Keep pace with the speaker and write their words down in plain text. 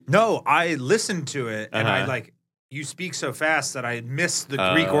No, I listened to it, and I you speak so fast that I missed the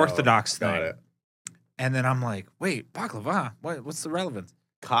Greek Orthodox thing. Got it. And then I'm like, wait, baklava? What's the relevance?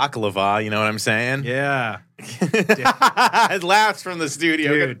 Cockleava, you know what I'm saying? Yeah. It laughs from the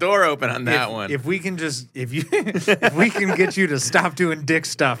studio. Got the door open on that one. If we can just, if we can get you to stop doing dick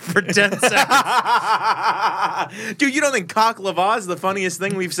stuff for 10 seconds. Dude, you don't think cockleava is the funniest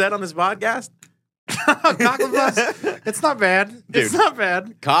thing we've said on this podcast? Cockleava, it's not bad. Dude, it's not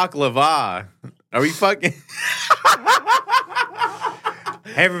bad. Cockleava. Are we fucking...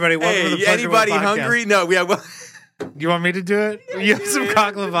 Hey, everybody, welcome to the Pleasure anybody Well podcast. hungry? No, we have... You want me to do it? You have some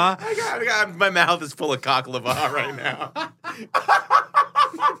cockleava? I got, my mouth is full of cockleava right now.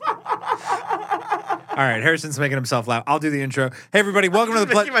 All right, Harrison's making himself laugh. I'll do the intro. Hey, everybody, welcome to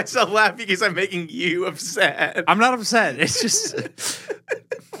the making myself laugh because I'm making you upset. I'm not upset. It's just...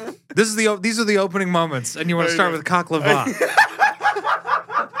 These are the opening moments, and you want to start with cockleava.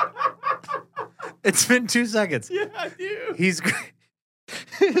 It's been 2 seconds. Yeah, I do. He's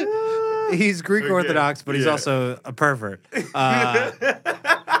Greek Orthodox, but he's also a pervert.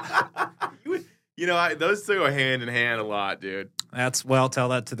 You know, those two go hand in hand a lot, dude. Tell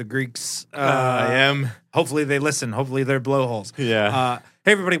that to the Greeks. I am. Hopefully they listen. Hopefully they're blowholes. Yeah.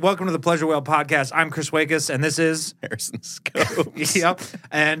 Hey, everybody. Welcome to the Pleasure Whale podcast. I'm Chris Wakus, and this is... Harrison Scopes. Yep.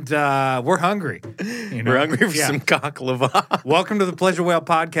 And we're hungry. You know? We're hungry for some cockleava. Welcome to the Pleasure Whale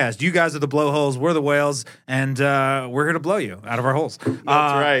podcast. You guys are the blowholes. We're the whales, and we're here to blow you out of our holes. That's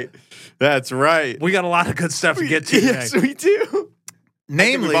right. That's right. We got a lot of good stuff to get to today. Yes, we do.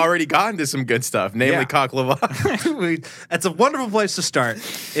 Namely, we've already gotten to some good stuff, namely cockleava. It's a wonderful place to start.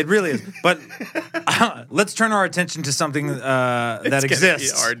 It really is. But let's turn our attention to something that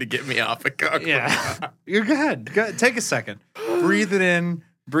exists. It's hard to get me off of cockleava. Yeah, you're good. Take a second. Breathe it in.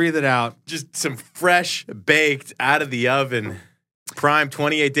 Breathe it out. Just some fresh baked out of the oven, prime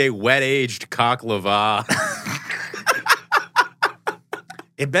 28-day wet aged cockleava.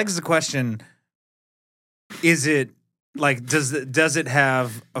 It begs the question: is it? Like, does it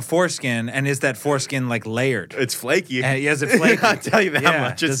have a foreskin, and is that foreskin, like, layered? It's flaky. Is it flaky? I'll tell you that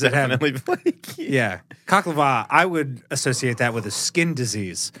much. It's definitely flaky. Yeah. Cockleava, I would associate that with a skin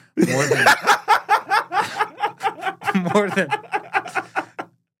disease more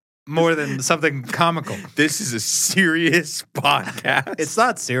than something comical. This is a serious podcast. It's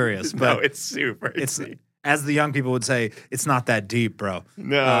not serious, but... No, it's super. As the young people would say, it's not that deep, bro.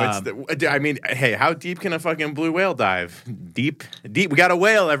 No, I mean, hey, how deep can a fucking blue whale dive? Deep. We got a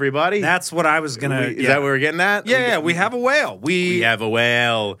whale, everybody. That's what I was gonna. Is that what we're getting at? Yeah, we have a whale. We have a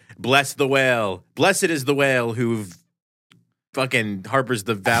whale. Bless the whale. Blessed is the whale who fucking harbors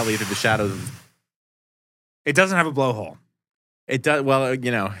the valley through the shadows. It doesn't have a blowhole. It does. Well,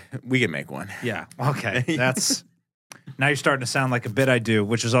 you know, we can make one. Yeah. Okay. That's. Now you're starting to sound like a bit I do,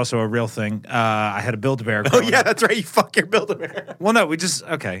 which is also a real thing. I had a Build-A-Bear. Oh, yeah, that's right. You fuck your Build-A-Bear. Well, no,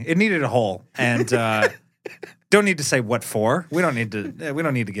 it needed a hole. And don't need to say what for. We don't need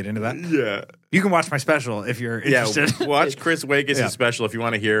to get into that. Yeah. You can watch my special if you're interested. Yeah, watch Chris Wakus' special if you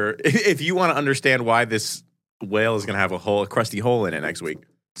want to hear, if you want to understand why this whale is going to have a crusty hole in it next week.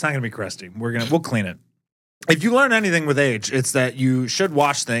 It's not going to be crusty. We'll clean it. If you learn anything with age, it's that you should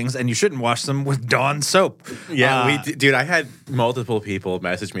wash things and you shouldn't wash them with Dawn soap. Yeah, dude, I had multiple people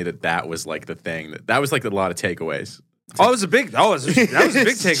message me that was like the thing. That was like a lot of takeaways. That was a big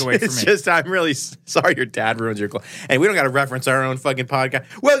takeaway for me. It's just, I'm really sorry your dad ruins your clothes. And we don't got to reference our own fucking podcast.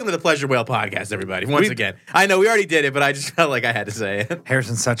 Welcome to the Pleasure Whale podcast, everybody. Once again. I know we already did it, but I just felt like I had to say it.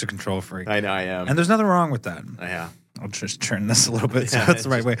 Harrison's such a control freak. I know I am. And there's nothing wrong with that. Yeah. I'll just turn this a little bit so that's the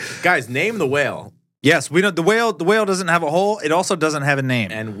right way. Guys, name the whale. Yes, we know the whale doesn't have a hole. It also doesn't have a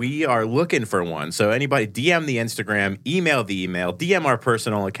name. And we are looking for one. So anybody, DM the Instagram, email the email, DM our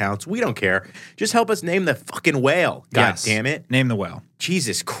personal accounts. We don't care. Just help us name the fucking whale. God damn it. Name the whale.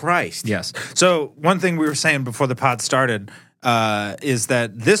 Jesus Christ. Yes. So one thing we were saying before the pod started is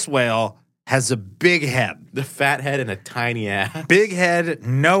that this whale has a big head. The fat head and a tiny ass. Big head,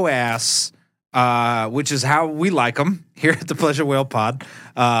 no ass. Which is how we like them here at the Pleasure Whale Pod.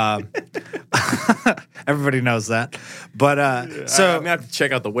 Everybody knows that. But so I'm gonna have to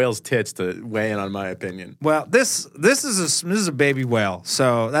check out the whale's tits to weigh in on my opinion. Well, this is a baby whale,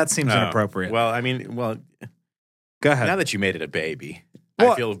 so that seems inappropriate. Well, I mean, go ahead. Now that you made it a baby,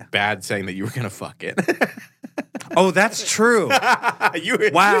 I feel bad saying that you were gonna fuck it. Oh, that's true. Wow,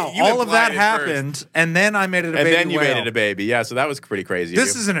 you all of that implied it happened, first. and then I made it a And baby then you whale. made it a baby. Yeah, so that was pretty crazy.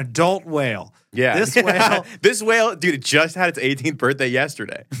 This is an adult whale. yeah. This whale. This whale, dude, it just had its 18th birthday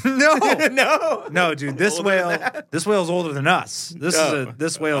yesterday. No. No, Dude, this Older than whale. that? This whale's older than us. This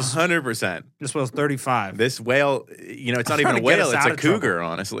whale's 100%. 35. This whale, it's not even trying a to get whale, us it's out a of trouble. cougar,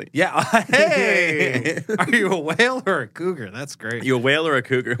 honestly. Yeah. Hey, are you a whale or a cougar? That's great. You a whale or a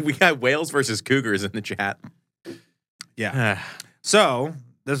cougar? We got whales versus cougars in the chat. Yeah. So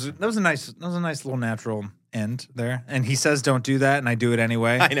that was a nice little natural end there. And he says don't do that, and I do it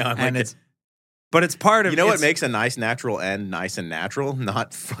anyway. I know. But it's part of. You know what makes a nice natural end nice and natural?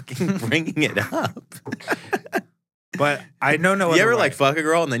 Not fucking bringing it up. But I know no. You ever other way. like fuck a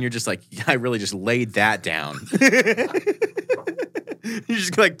girl and then you're just like, yeah, I really just laid that down. You're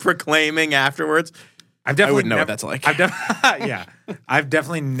just like proclaiming afterwards. I wouldn't know what that's like. Yeah, I've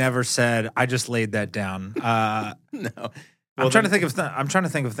definitely never said I just laid that down. No, I'm trying to think of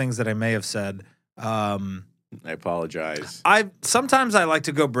things that I may have said. I apologize. Sometimes I like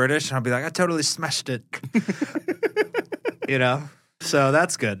to go British and I'll be like, I totally smashed it. So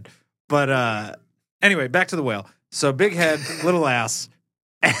that's good. But anyway, back to the whale. So big head, little ass,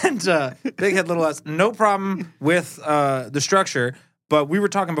 and big head, little ass. No problem with the structure. But we were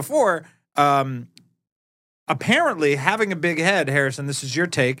talking before. Apparently, having a big head, Harrison, this is your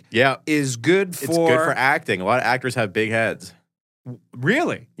take. Yeah, is good for. It's good for acting. A lot of actors have big heads.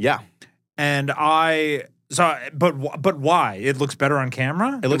 Really? Yeah. And but why? It looks better on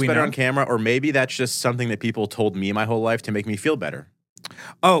camera? It looks better on camera, or maybe that's just something that people told me my whole life to make me feel better.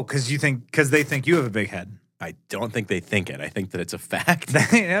 Oh, because they think you have a big head. I don't think they think it. I think that it's a fact.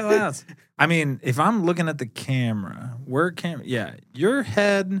 I mean, if I'm looking at the camera, your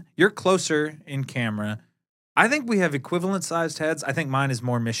head, you're closer in camera. I think we have equivalent sized heads. I think mine is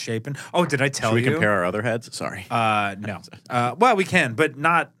more misshapen. Oh, did I tell you? Should we compare our other heads? Sorry. No. Well, we can, but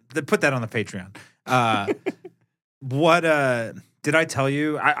not. Put that on the Patreon. What did I tell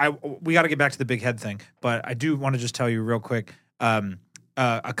you? We got to get back to the big head thing, but I do want to just tell you real quick.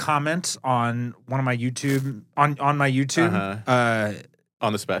 A comment on one of my YouTube on my YouTube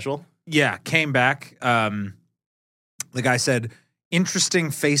on the special. Yeah, came back. The guy said, "Interesting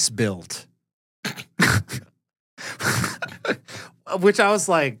face build," which I was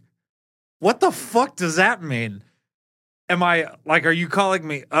like, "What the fuck does that mean? Am I like, are you calling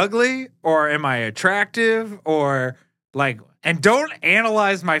me ugly, or am I attractive, or like?" And don't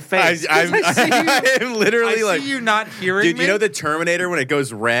analyze my face. I'm literally I see you not hearing dude, me. you know the Terminator when it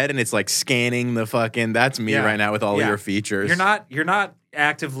goes red and it's like scanning the fucking. That's me right now with all of your features. You're not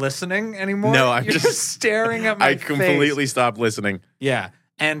active listening anymore. No, I'm You're just staring at my face. I completely stopped lissing. Yeah,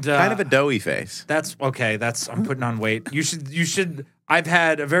 and kind of a doughy face. That's okay. I'm putting on weight. You should. I've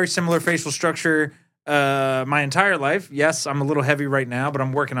had a very similar facial structure my entire life. Yes, I'm a little heavy right now, but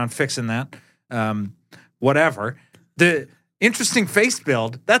I'm working on fixing that. Whatever. The interesting face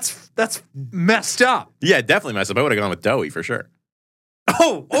build. That's messed up. Yeah, definitely messed up. I would have gone with doughy for sure.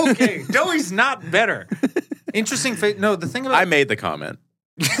 Oh, okay. Doughy's not better. Interesting face. No, the thing about I made the comment.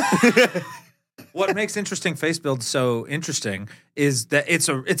 What makes interesting face build so interesting is that it's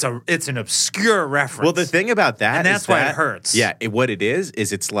an obscure reference. Well, the thing about that, and that's why it hurts. Yeah, what it is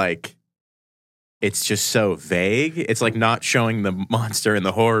it's like it's just so vague. It's like not showing the monster in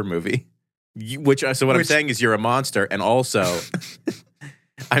the horror movie. I'm saying is you're a monster, and also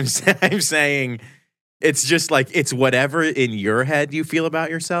I'm saying it's just like it's whatever in your head you feel about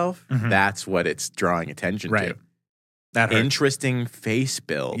yourself. Mm-hmm. That's what it's drawing attention to. That hurts. Interesting face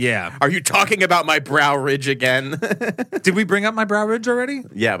build. Yeah. Are you talking about my brow ridge again? Did we bring up my brow ridge already?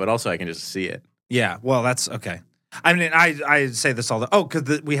 Yeah, but also I can just see it. Yeah. Well, that's okay. I mean, I say this all the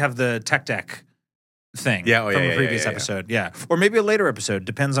because we have the tech deck thing from a previous episode. Yeah. Or maybe a later episode.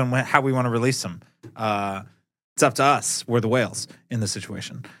 Depends on how we want to release them. It's up to us. We're the whales in this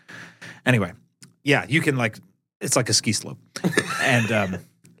situation. Anyway, yeah, you can it's like a ski slope. And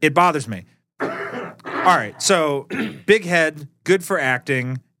it bothers me. All right. So big head, good for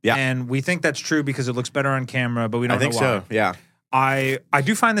acting. Yeah. And we think that's true because it looks better on camera, but we don't know why. I think so, yeah. I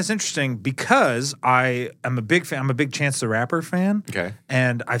do find this interesting because I am a big fan. I'm a big Chance the Rapper fan. Okay.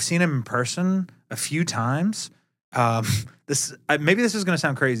 And I've seen him in person a few times. Maybe this is going to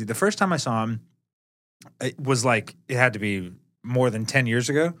sound crazy. The first time I saw him, it was it had to be more than 10 years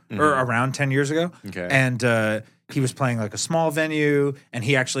ago or around 10 years ago. Okay. And he was playing a small venue, and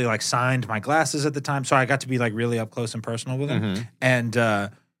he actually signed my glasses at the time. So I got to be really up close and personal with him. Mm-hmm. And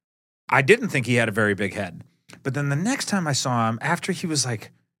I didn't think he had a very big head. But then the next time I saw him, after he was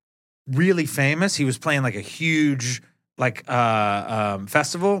really famous, he was playing a huge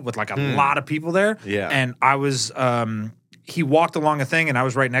festival with like a lot of people there. Yeah. And I was he walked along a thing and I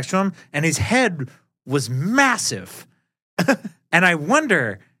was right next to him and his head was massive. And I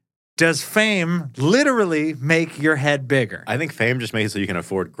wonder, does fame literally make your head bigger? I think fame just makes it so you can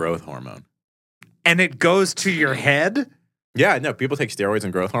afford growth hormone. And it goes to your head? Yeah, no, people take steroids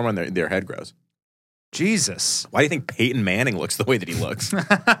and growth hormone, their head grows. Jesus. Why do you think Peyton Manning looks the way that he looks?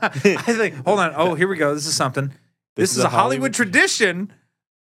 I think, hold on. Oh, here we go. This is something. This is a Hollywood tradition.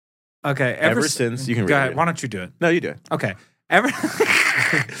 Okay. Ever since, you can go read ahead. it. Why don't you do it? No, you do it. Okay.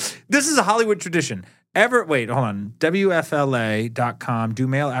 This is a Hollywood tradition. Wait, hold on. WFLA.com. Do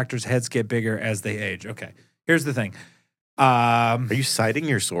male actors' heads get bigger as they age? Okay. Here's the thing. Are you citing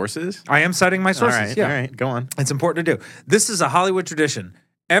your sources? I am citing my sources. All right, go on. It's important to do. This is a Hollywood tradition.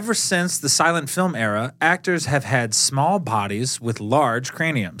 Ever since the silent film era, actors have had small bodies with large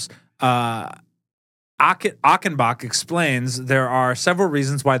craniums. Achenbach explains there are several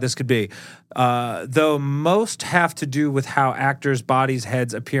reasons why this could be, though most have to do with how actors' bodies'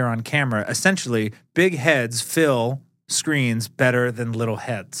 heads appear on camera. Essentially, big heads fill screens better than little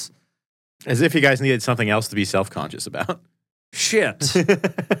heads. As if you guys needed something else to be self-conscious about. Shit.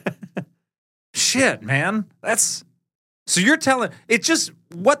 Shit, man. So you're telling,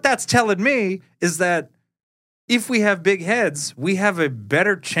 what that's telling me is that if we have big heads, we have a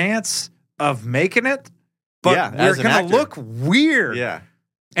better chance of making it, but we're going to look weird. Yeah.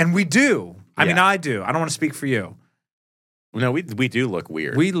 And we do. I mean, I do. I don't want to speak for you. No, we do look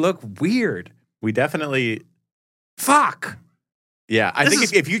weird. We look weird. We definitely. Fuck. Yeah, I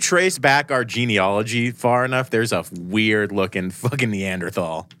think if you trace back our genealogy far enough, there's a weird looking fucking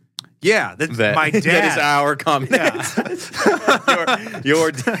Neanderthal. Yeah, that's my dad. That is our combination.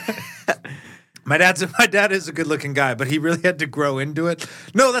 Yeah. My dad is a good looking guy, but he really had to grow into it.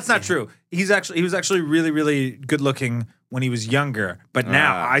 No, that's not true. He was actually really, really good looking when he was younger. But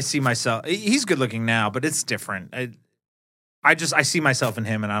now I see myself. He's good looking now, but it's different. I see myself in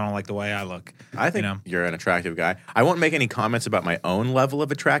him, and I don't like the way I look. I think you're an attractive guy. I won't make any comments about my own level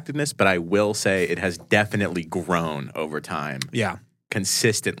of attractiveness, but I will say it has definitely grown over time. Yeah.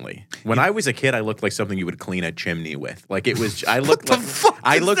 Consistently. When I was a kid, I looked like something you would clean a chimney with. Like it was, I looked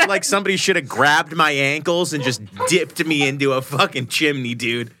like somebody should have grabbed my ankles and just dipped me into a fucking chimney,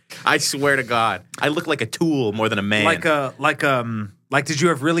 dude. I swear to God. I looked like a tool more than a man. Like, did you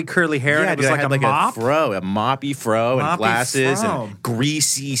have really curly hair? Yeah, and it was like a mop? a moppy fro, and glasses, and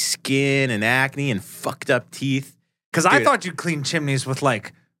greasy skin, and acne, and fucked up teeth. Because I thought you'd clean chimneys with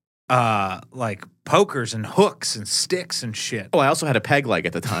like pokers and hooks and sticks and shit. Oh, I also had a peg leg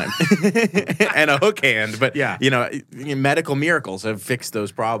at the time and a hook hand. But medical miracles have fixed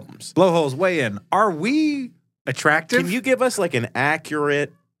those problems. Blowholes, weigh in. Are we attractive? Can you give us like an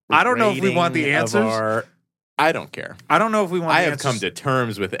accurate? I don't know if we want the answers. I don't care. I don't know if we want. I have come to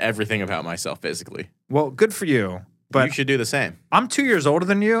terms with everything about myself physically. Well, good for you. But you should do the same. I'm 2 years older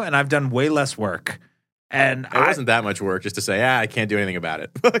than you, and I've done way less work. And it wasn't that much work just to say, I can't do anything about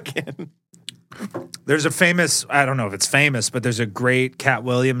it. There's a famous, I don't know if it's famous, but there's a great Cat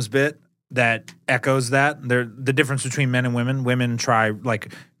Williams bit that echoes that. The difference between men and women. Women try,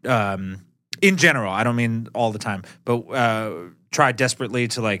 in general, I don't mean all the time, but try desperately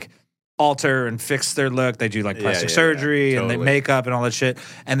to alter and fix their look. They do plastic surgery and they makeup and all that shit.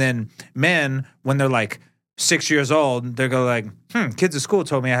 And then men, when they're 6 years old, they go kids at school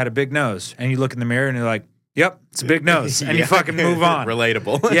told me I had a big nose. And you look in the mirror and you're like, yep, it's a big nose. And you fucking move on.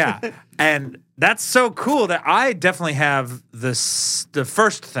 Relatable. Yeah. And that's so cool that I definitely have the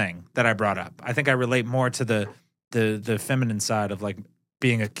first thing that I brought up. I think I relate more to the feminine side of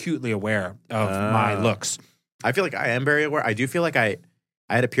being acutely aware of my looks. I feel like I am very aware. I do feel like I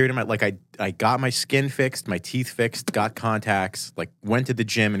had a period in my I got my skin fixed, my teeth fixed, got contacts, went to the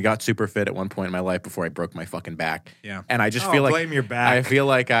gym and got super fit at one point in my life before I broke my fucking back. Yeah. And I just feel like blame your back. I feel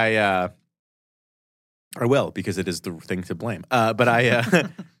like I will, because it is the thing to blame. But I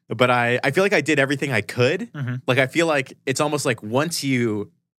feel like I did everything I could. Mm-hmm. I feel like it's almost like once you've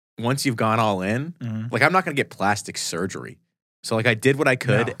gone all in, mm-hmm. I'm not going to get plastic surgery. So I did what I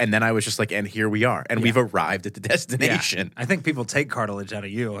could, and then I was just and here we are, and we've arrived at the destination. Yeah. I think people take cartilage out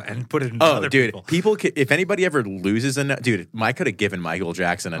of you and put it into other people. If anybody ever loses a nose, dude, I could have given Michael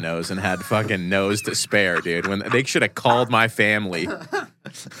Jackson a nose and had fucking nose to spare, dude. When they should have called my family.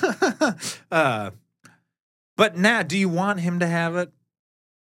 But now, do you want him to have it?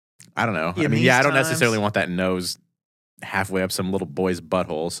 I don't know. I don't necessarily want that nose halfway up some little boy's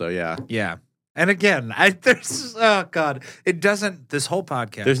butthole. So yeah. Yeah. And again, oh God, it doesn't, this whole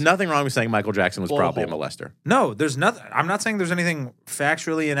podcast. There's nothing wrong with saying Michael Jackson was probably a molester. No, there's nothing. I'm not saying there's anything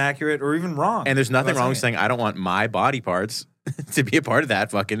factually inaccurate or even wrong. And there's nothing wrong with saying I don't want my body parts to be a part of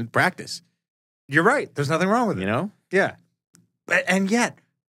that fucking practice. You're right. There's nothing wrong with it. You know? Yeah. And yet,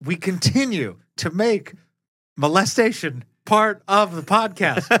 we continue to make molestation part of the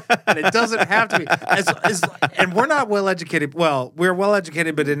podcast. And it doesn't have to be. And we're not well-educated. Well, we're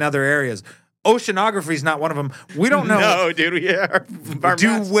well-educated, but in other areas. Oceanography is not one of them. We don't know. No, dude. We are.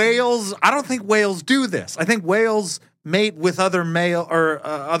 Do whales? I don't think whales do this. I think whales mate with other male or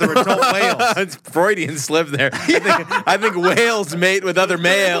other adult whales. It's Freudian slip there. I think whales mate with other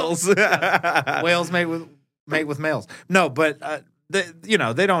males. Whales mate with males. No, but they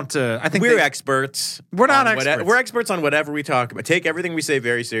don't. I think we're experts. We're not experts. We're experts on whatever we talk about. Take everything we say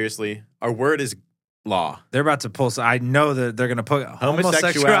very seriously. Our word is law. They're about to pull. I know that they're going to put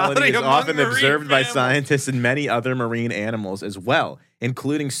homosexuality is often observed by mammals. scientists and many other marine animals as well,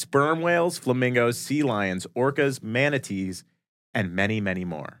 including sperm whales, flamingos, sea lions, orcas, manatees, and many, many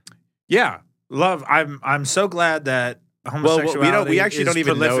more. Yeah, love. I'm so glad that homosexuality. We actually don't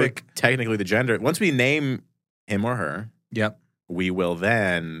even prolific. know technically the gender. Once we name him or her, yep, we will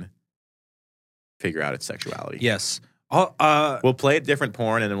then figure out its sexuality. Yes. We'll play a different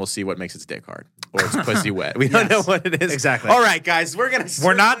porn and then we'll see what makes its dick hard. Or it's pussy wet. We don't know what it is. Exactly. All right, guys,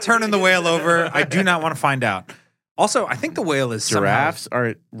 we're not turning the whale over. I do not want to find out. Also, I think the whale is Giraffes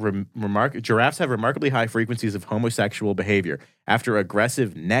Giraffes have remarkably high frequencies of homosexual behavior. After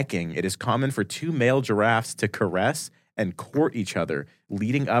aggressive necking, it is common for two male giraffes to caress and court each other,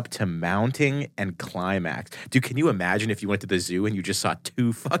 leading up to mounting and climax. Dude, can you imagine if you went to the zoo and you just saw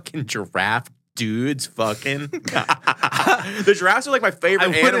two fucking giraffe dudes fucking? The giraffes are like my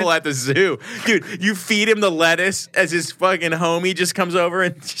favorite animal at the zoo. Dude, you feed him the lettuce as his fucking homie just comes over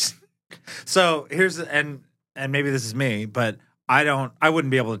and just... So here's and maybe this is me, but I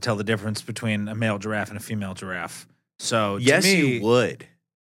wouldn't be able to tell the difference between a male giraffe and a female giraffe. So yes, to me, you would.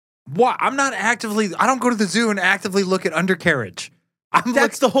 What? I don't go to the zoo and actively look at undercarriage.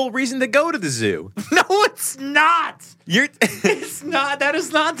 That's the whole reason to go to the zoo. No, it's not. It's not. That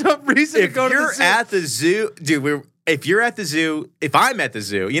is not the reason to go to the zoo. If you're at the zoo, dude, if you're at the zoo, if I'm at the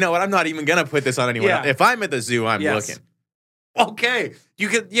zoo, you know what? I'm not even going to put this on anyone else. If I'm at the zoo, I'm looking. Okay. You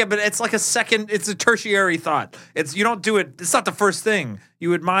could, but it's like it's a tertiary thought. You don't do it. It's not the first thing.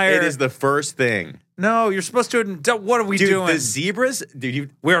 You admire. It is the first thing. No, you're supposed to. What are we doing? The zebras,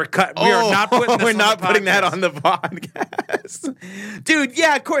 dude. We are not putting this we're not putting that on the podcast. Dude,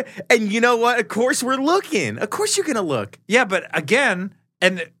 yeah, of course. And you know what? Of course we're looking. Of course you're going to look. Yeah, but again,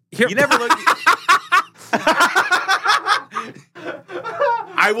 and here. You never look.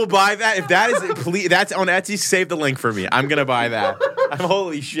 I will buy that. If that is, please, that's on Etsy, save the link for me. I'm going to buy that.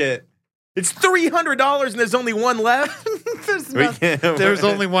 Holy shit. It's $300 and there's only one left. There's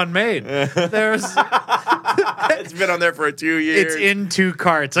only one made. It's been on there for 2 years. It's in 2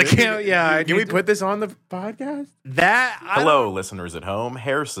 carts. I can't. Yeah. Can we put this on the podcast? Hello, listeners at home.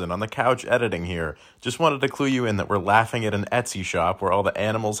 Harrison on the couch editing here. Just wanted to clue you in that we're laughing at an Etsy shop where all the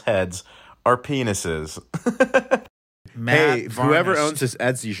animals' heads are penises. Hey, whoever owns this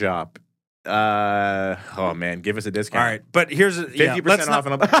Etsy shop, oh man, give us a discount. All right, but here's 50% off.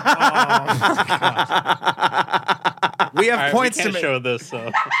 We have points to show this.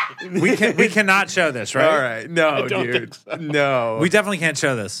 So. we cannot show this, right? All right, no, dude, so. No, we definitely can't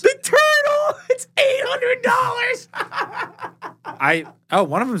show this. The turtle, it's $800.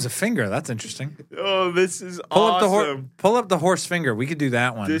 One of them's a finger. That's interesting. Oh, this is awesome. Pull up the horse finger. We could do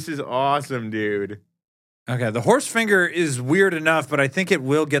that one. This is awesome, dude. Okay, the horse finger is weird enough, but I think it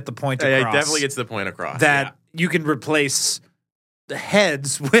will get the point across. Yeah, it definitely gets the point across. That you can replace the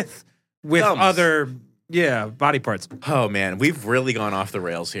heads with other body parts. Oh man, we've really gone off the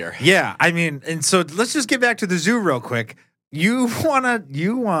rails here. Yeah, I mean, and so let's just get back to the zoo real quick. You're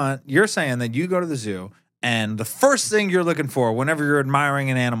saying that you go to the zoo and the first thing you're looking for whenever you're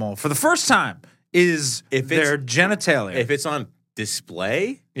admiring an animal for the first time is their genitalia. If it's on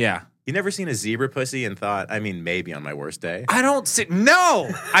display? Yeah. You never seen a zebra pussy and thought, I mean, maybe on my worst day?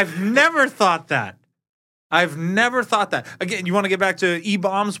 No, I've never thought that. Again, you want to get back to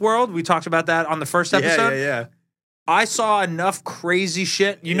E-Bomb's world? We talked about that on the first episode. Yeah. I saw enough crazy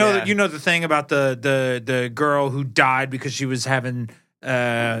shit. You know the thing about the girl who died because she was having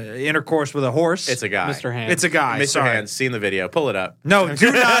intercourse with a horse. It's a guy. Mr. Hands. It's a guy. Mr. Hands, seen the video. Pull it up. No,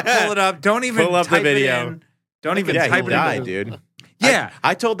 do not pull it up. Don't even pull up type the video. It in. Don't even type it in. Yeah, he died, dude. Yeah,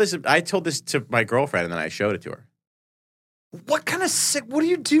 I told this to my girlfriend and then I showed it to her. What kind of sick? What are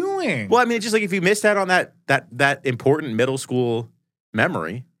you doing? Well, I mean, it's just like if you missed out on that important middle school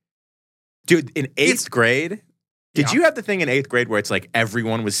memory, Dude, in 8th grade, did you have the thing in 8th grade where it's like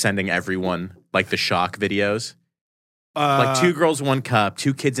everyone was sending everyone like the shock videos? Like 2 girls, 1 cup,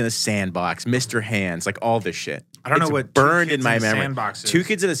 2 kids in a sandbox, Mr. Hands, like all this shit. I don't know what burned in my memory. Sandbox is. 2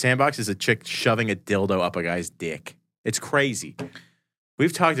 kids in a sandbox is a chick shoving a dildo up a guy's dick. It's crazy.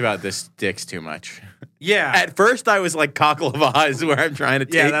 We've talked about this dicks too much. Yeah. At first, I was like cockle of eyes where I'm trying to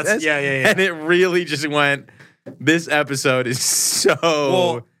take this. Yeah. And it really just went, this episode is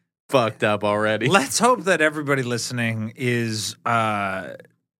so fucked up already. Let's hope that everybody listening is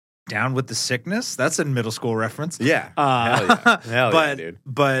down with the sickness. That's a middle school reference. Yeah. Hell yeah. Hell yeah, dude.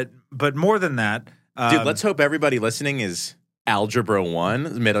 But more than that. Dude, let's hope everybody listening is Algebra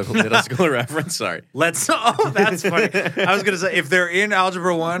 1, middle school reference. Sorry. That's funny. I was going to say, if they're in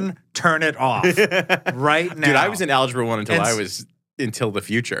Algebra 1, turn it off right now. Dude, I was in Algebra 1 until I was until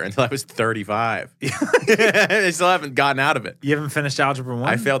I was 35. I still haven't gotten out of it. You haven't finished Algebra 1?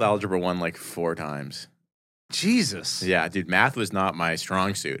 I failed Algebra 1 like 4 times. Jesus. Yeah, dude, math was not my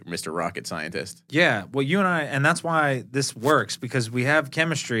strong suit, Mr. Rocket Scientist. Yeah, well, you and I, and that's why this works, because we have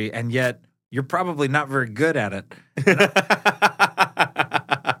chemistry, and yet you're probably not very good at it.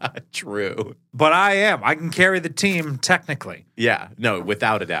 True. But I am. I can carry the team technically. Yeah, no,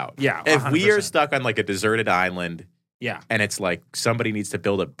 without a doubt. Yeah, 100%. If we are stuck on like a deserted island, and it's like somebody needs to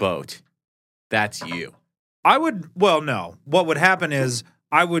build a boat, that's you. No. What would happen is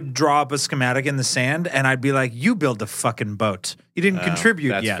I would draw up a schematic in the sand, and I'd be like, you build a fucking boat. You didn't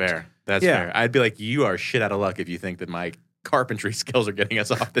contribute yet. That's fair. I'd be like, you are shit out of luck if you think that my carpentry skills are getting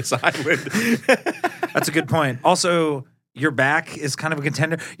us off this island. That's a good point. Also, your back is kind of a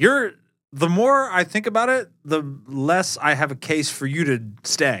contender. The more I think about it, the less I have a case for you to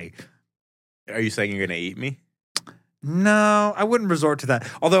stay. Are you saying you're going to eat me? No, I wouldn't resort to that.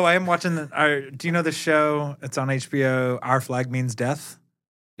 Although I am watching do you know the show? It's on HBO, Our Flag Means Death?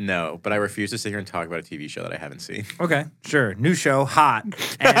 No, but I refuse to sit here and talk about a TV show that I haven't seen. Okay, sure. New show, hot.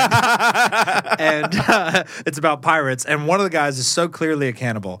 And it's about pirates. And one of the guys is so clearly a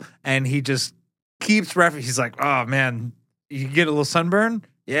cannibal. And he just keeps referencing. He's like, oh, man, you get a little sunburn?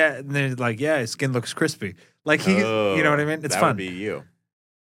 Yeah. And then like, yeah, his skin looks crispy. Like, you know what I mean? It's fun. That would be you.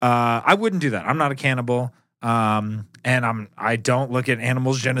 I wouldn't do that. I'm not a cannibal. And I don't look at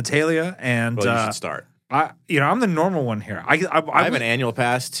animals' genitalia. And well, you should start. I'm the normal one here. I have an annual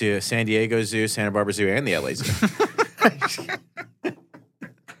pass to San Diego Zoo, Santa Barbara Zoo, and the LA Zoo.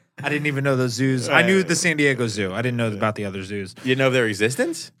 I didn't even know those zoos. I knew the San Diego Zoo. I didn't know about the other zoos. You know their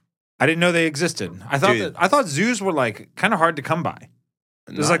existence? I didn't know they existed. I thought zoos were like kind of hard to come by.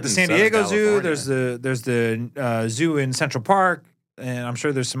 There's like the San Diego Zoo. There's the zoo in Central Park, and I'm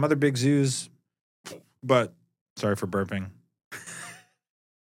sure there's some other big zoos. But sorry for burping.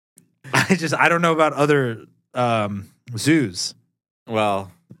 I don't know about other zoos.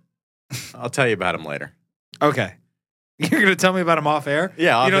 Well, I'll tell you about them later. Okay. You're going to tell me about them off air?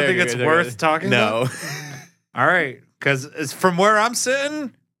 Yeah, off You don't air, think it's worth talking about? No. All right. Because from where I'm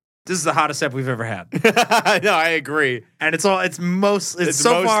sitting, this is the hottest ep we've ever had. No, I agree. And it's so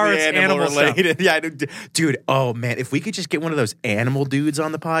far it's animal related. Yeah, dude. Oh man, if we could just get one of those animal dudes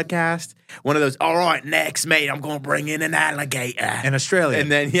on the podcast, one of those. All right, next, mate, I'm going to bring in an alligator, an Australian,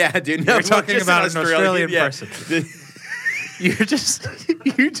 and then dude, no, you're talking about an Australian person. You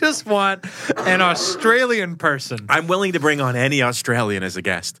just want an Australian person. I'm willing to bring on any Australian as a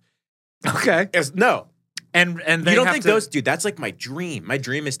guest. Okay. No. And you don't think those, dude, that's like my dream. My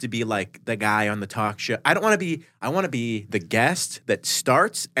dream is to be like the guy on the talk show. I want to be the guest that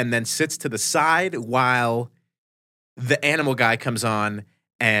starts and then sits to the side while the animal guy comes on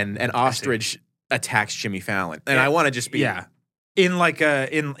and an ostrich attacks Jimmy Fallon. And I want to just be in like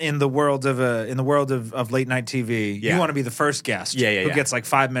in the world of late night TV. You want to be the first guest who gets like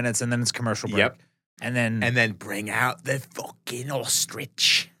 5 minutes and then it's commercial break. Yep. And then bring out the fucking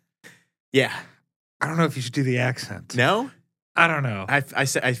ostrich. Yeah. I don't know if you should do the accent. No? I don't know. I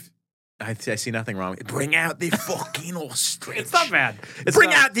see nothing wrong with it. Bring out the fucking ostrich. It's not bad.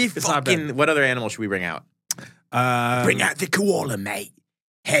 Bring out the fucking... What other animal should we bring out? Bring out the koala, mate.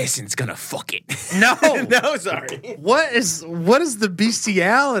 Harrison's gonna fuck it. No. No, sorry. What is the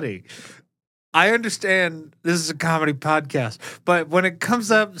bestiality? I understand this is a comedy podcast, but when it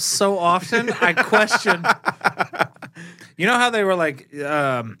comes up so often, I question... You know how they were like...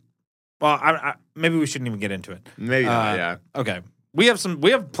 Well, maybe we shouldn't even get into it. Maybe not, yeah. Okay. We have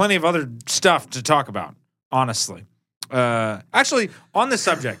plenty of other stuff to talk about, honestly. Actually, on this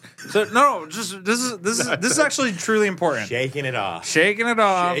subject. So this is actually truly important. Shaking it off.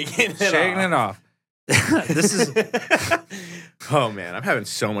 This is Oh man, I'm having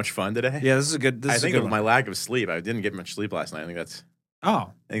so much fun today. Yeah, this is a good I think of my lack of sleep. I didn't get much sleep last night. I think that's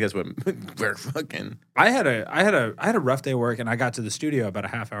Oh, I think that's what we're fucking. I had a rough day of work, and I got to the studio about a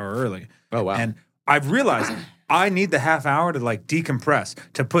half hour early. Oh wow! And I've realized I need the half hour to like decompress,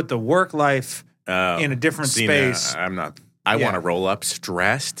 to put the work life in a different space. I'm not. I want to roll up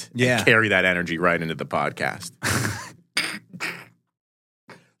stressed and carry that energy right into the podcast.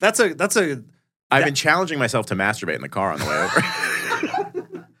 That's a. I've been challenging myself to masturbate in the car on the way over.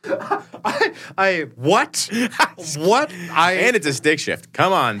 What? And it's a stick shift.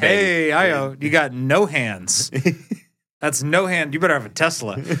 Come on, baby. Hey, you got no hands. That's no hand. You better have a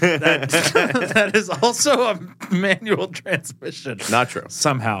Tesla. That is also a manual transmission. Not true.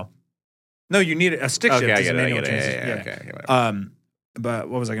 Somehow. No, you need a stick shift. I get a manual transmission. Yeah, okay. But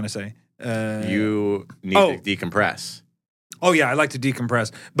what was I going to say? You need to decompress. Oh, yeah, I like to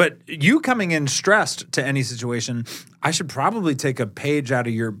decompress. But you coming in stressed to any situation, I should probably take a page out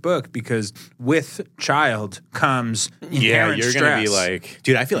of your book, because with child comes inherent stress. You're going to be like,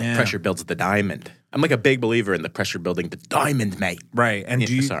 dude, I feel like pressure builds the diamond. I'm like a big believer in the pressure building the diamond, mate. Right. And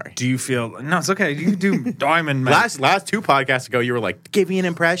do you feel, no, it's okay. You do diamond, mate. Last 2 podcasts ago, you were like, give me an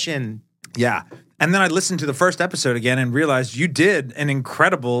impression. Yeah. And then I listened to the first episode again and realized you did an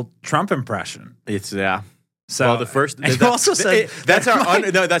incredible Trump impression. So well, the first. You also said that's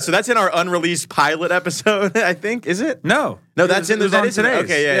in our unreleased pilot episode. I think, is it? No, that's in that is today.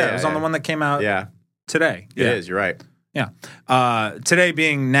 Okay, yeah, it was on the one that came out. Today. It is. You're right. Yeah. Today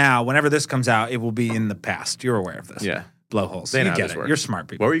being now, whenever this comes out, it will be in the past. You're aware of this. Yeah. Blowholes. You get it. Works. You're smart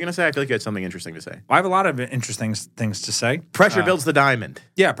people. What were you going to say? I feel like you had something interesting to say. I have a lot of interesting things to say. Pressure builds the diamond.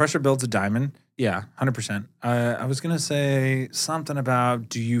 Yeah, pressure builds a diamond. Yeah, 100%. I was going to say something about,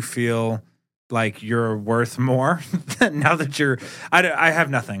 do you feel like you're worth more now that you're... I have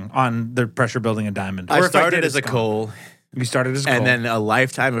nothing on the pressure building a diamond. I started as a coal. You started as a coal. And then a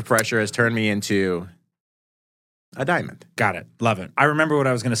lifetime of pressure has turned me into a diamond. Got it. Love it. I remember what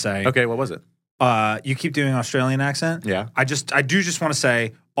I was going to say. Okay, what was it? You keep doing Australian accent. Yeah. I do just want to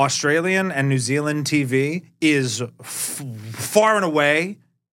say Australian and New Zealand TV is far and away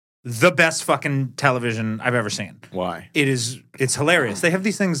the best fucking television I've ever seen. Why? It's hilarious. They have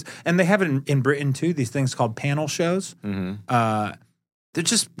these things, and they have it in Britain too, these things called panel shows. Mm-hmm. They're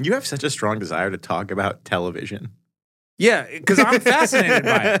just... You have such a strong desire to talk about television. Yeah, because I'm fascinated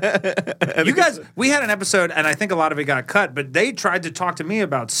by it. You guys, we had an episode, and I think a lot of it got cut, but they tried to talk to me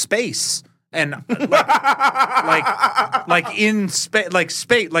about space. And like in space,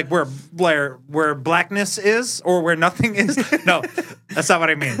 like where blackness is or where nothing is. No, that's not what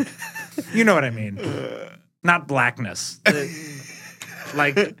I mean. You know what I mean? Not blackness,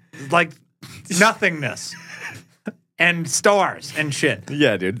 like nothingness and stars and shit.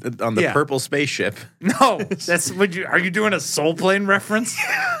 Yeah, dude, on the purple spaceship. No, are you doing a Soul Plane reference?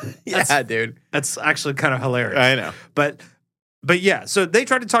 Yeah, dude, that's actually kind of hilarious. I know, But yeah, so they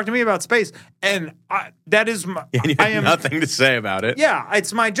tried to talk to me about space, and that is my... And you have nothing to say about it. Yeah,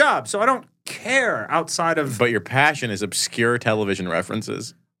 it's my job, so I don't care outside of... But your passion is obscure television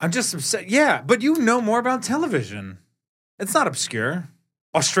references. I'm just upset. Yeah, but you know more about television. It's not obscure.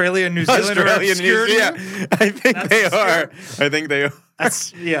 Australia and New Zealand are obscure. Yeah, I think they are. I think they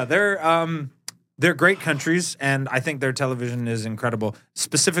are. They're great countries, and I think their television is incredible.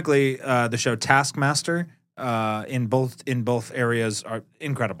 Specifically, the show Taskmaster... in both areas are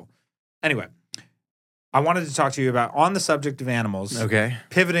incredible. Anyway, I wanted to talk to you about, on the subject of animals. Okay.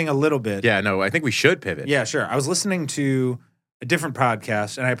 Pivoting a little bit. Yeah, no, I think we should pivot. Yeah, sure. I was listening to a different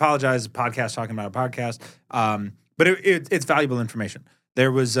podcast, and I apologize, podcast talking about a podcast, but it's valuable information.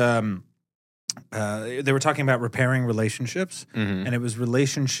 There was they were talking about repairing relationships, and it was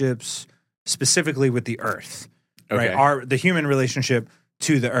relationships specifically with the earth. Okay. Right? The human relationship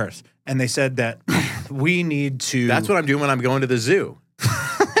to the earth. And they said that we need to... That's what I'm doing when I'm going to the zoo.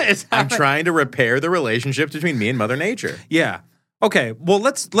 I'm trying to repair the relationship between me and Mother Nature. Yeah. Okay. Well,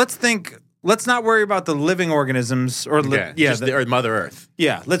 let's not worry about the living organisms or or Mother Earth.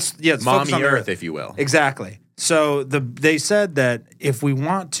 Yeah. Let's Mommy on Earth, if you will. Exactly. So they said that if we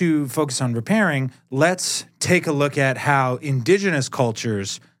want to focus on repairing, let's take a look at how indigenous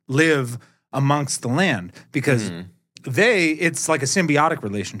cultures live amongst the land, because it's like a symbiotic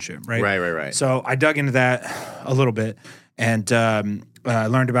relationship, right? Right. So I dug into that a little bit, and I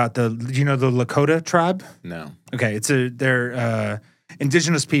learned about the Lakota tribe? No. Okay, they're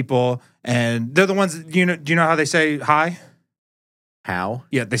indigenous people, and they're the ones that, do you know how they say hi? How?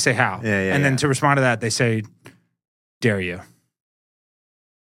 Yeah, they say how. Yeah. And then to respond to that, they say, dare you.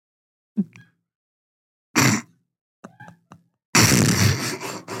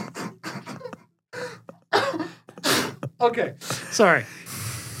 Okay, sorry.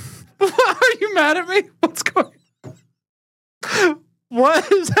 Are you mad at me? What's going on?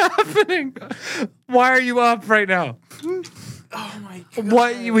 What is happening? Why are you up right now? Oh my God.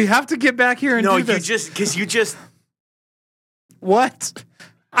 What? We have to get back here and do this. because you just. What?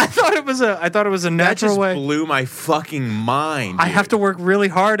 I thought it was a natural way. That just blew my fucking mind. I have to work really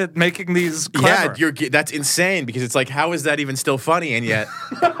hard at making these clever. Yeah, that's insane because it's like, how is that even still funny? And yet,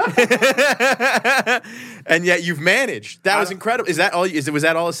 and yet you've managed. That was incredible. Is that all? Was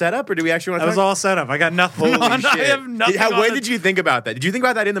that all a setup, or do we actually want to? That was all set up. I got nothing. Holy on. shit! I have nothing. When did you think about that? Did you think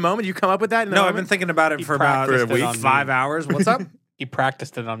about that in the moment? Did you come up with that? In the no, moment? I've been thinking about it for about a week, 5 hours. What's up? He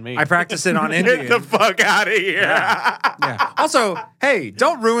practiced it on me. I practiced it on Indy. Get the fuck out of here! Yeah. Also, hey,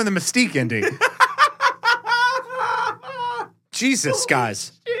 don't ruin the mystique, Indy. Jesus,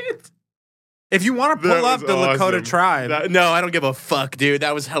 guys. Shit. If you want to pull up the Lakota tribe. No, I don't give a fuck, dude.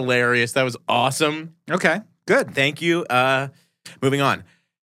 That was hilarious. That was awesome. Okay, good. Thank you. Moving on.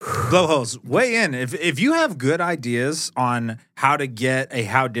 Blowholes, weigh in. If you have good ideas on how to get a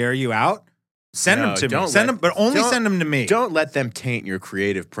how dare you out, send them to me. Send them to me. Don't let them taint your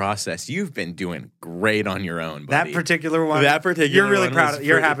creative process. You've been doing great on your own, buddy. That particular one. You're really proud of.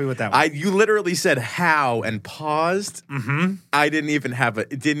 You're happy with that one. You literally said how and paused. Mm-hmm. I didn't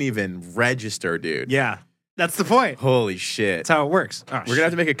even register, dude. Yeah. That's the point. Holy shit. That's how it works. We're gonna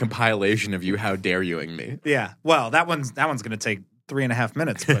have to make a compilation of you how dare youing me. Yeah. Well, that one's gonna take 3.5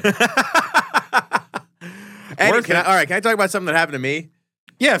 minutes. But can I talk about something that happened to me?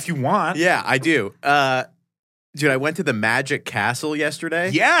 Yeah, if you want. Yeah, I do. Dude, I went to the Magic Castle yesterday.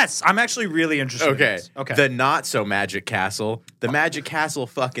 Yes, I'm actually really interested. Okay. In this. Okay. The not so Magic Castle. The Magic Castle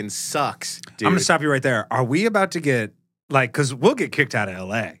fucking sucks, dude. I'm gonna stop you right there. Are we about to get because we'll get kicked out of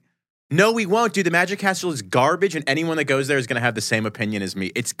LA? No, we won't, dude. The Magic Castle is garbage, and anyone that goes there is going to have the same opinion as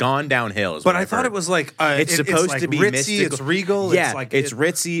me. It's gone downhill. But I thought it was like it's supposed to be ritzy. mystical. It's regal. Yeah, it's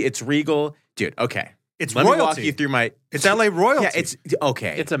ritzy. It's regal, dude. Okay, Let me walk you through my. It's LA royalty. Yeah, it's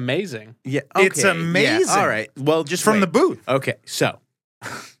okay. It's amazing. Yeah, okay. It's amazing. Yeah, all right. Well, just from the booth. Okay, so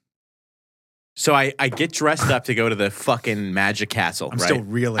I get dressed up to go to the fucking Magic Castle. I'm still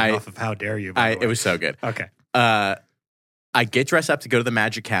reeling off of how dare you. It was so good. Okay. I get dressed up to go to the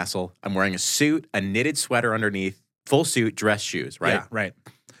Magic Castle. I'm wearing a suit, a knitted sweater underneath, full suit, dress shoes, right? Yeah, right.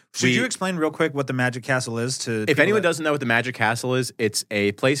 Should you explain real quick what the Magic Castle is to if anyone doesn't know what the Magic Castle is, it's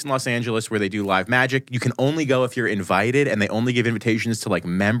a place in Los Angeles where they do live magic. You can only go if you're invited, and they only give invitations to like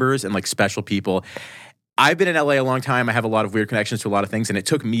members and like special people. I've been in LA a long time. I have a lot of weird connections to a lot of things, and it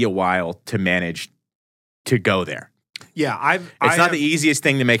took me a while to manage to go there. Yeah, it's not the easiest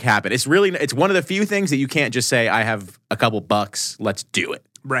thing to make happen. It's one of the few things that you can't just say, I have a couple bucks, let's do it.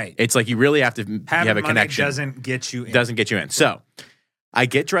 Right. It's like you really have to have a connection. Doesn't get you in. Doesn't get you in. So I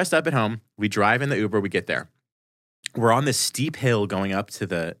get dressed up at home. We drive in the Uber. We get there. We're on this steep hill going up to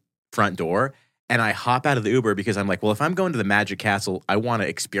the front door. And I hop out of the Uber because I'm like, well, if I'm going to the Magic Castle, I want to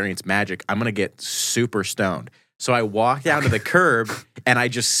experience magic. I'm going to get super stoned. So I walk down to the curb and I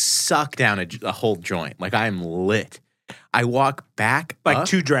just suck down a whole joint. Like I'm lit. I walk back up.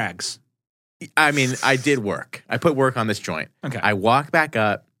 2 drags. I mean, I did work. I put work on this joint. Okay. I walk back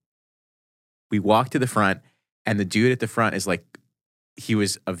up. We walk to the front, and the dude at the front is like, he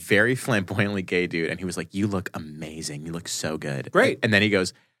was a very flamboyantly gay dude, and he was like, you look amazing. You look so good. Great. And then he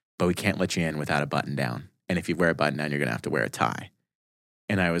goes, but we can't let you in without a button down. And if you wear a button down, you're going to have to wear a tie.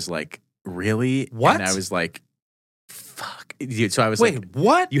 And I was like, really? What? And I was like, fuck. Dude, so I was Wait,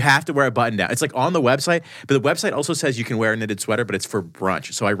 what? You have to wear a button down. It's like on the website, but the website also says you can wear a knitted sweater, but it's for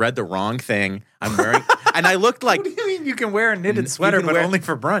brunch. So I read the wrong thing. I'm wearing, and I looked like. What do you mean you can wear a knitted sweater, but only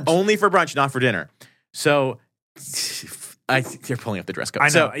for brunch? Only for brunch, not for dinner. So you're pulling up the dress code. I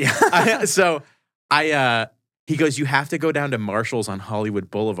know. He goes, you have to go down to Marshall's on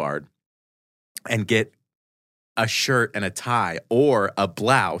Hollywood Boulevard and get a shirt and a tie or a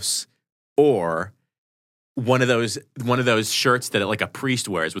blouse or one of those shirts that like a priest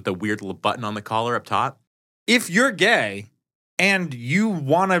wears with the weird little button on the collar up top. If you're gay and you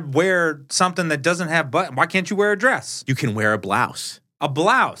want to wear something that doesn't have button, why can't you wear a dress? You can wear a blouse. A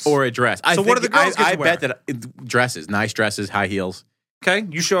blouse. Or a dress. So what do the girls get to wear? I bet that dresses, nice dresses, high heels. Okay,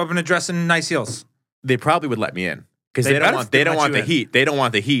 you show up in a dress and nice heels. They probably would let me in. Because they don't want the heat. They don't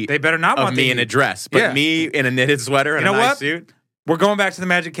want the heat. They better not want me in a dress. But me in a knitted sweater and a nice suit. We're going back to the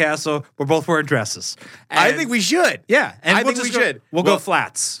Magic Castle. We're both wearing dresses. I think we should. Yeah. And I think we should. We'll go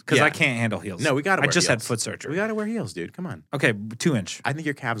flats because I can't handle heels. No, we got to wear heels. I just had foot surgery. We got to wear heels, dude. Come on. Okay, 2-inch. I think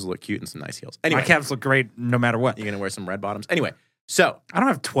your calves look cute in some nice heels. Anyway. My calves look great no matter what. You're going to wear some red bottoms? Anyway, so. I don't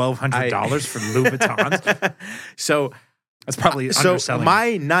have $1,200 for Louboutins. So That's probably so underselling.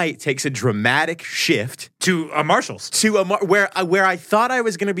 My night takes a dramatic shift to Marshall's. To where I thought I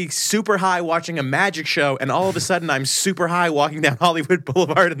was going to be super high watching a magic show, and all of a sudden I'm super high walking down Hollywood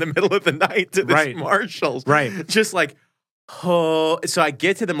Boulevard in the middle of the night to this Marshall's. Right. Just like, oh. So I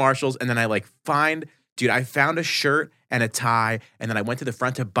get to the Marshall's, and then I I found a shirt and a tie, and then I went to the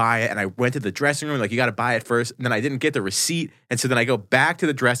front to buy it, and I went to the dressing room, like, you got to buy it first, and then I didn't get the receipt, and so then I go back to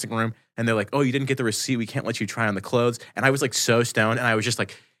the dressing room, and they're like, oh, you didn't get the receipt, we can't let you try on the clothes, and I was like so stoned, and I was just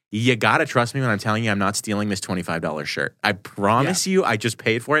like, you got to trust me when I'm telling you I'm not stealing this $25 shirt. I promise you, I just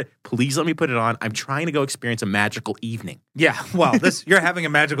paid for it. Please let me put it on. I'm trying to go experience a magical evening. Yeah, well, you're having a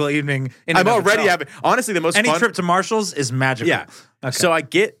magical evening. I'm already having, honestly, the most Any fun. trip to Marshall's is magical. Yeah. Okay. So I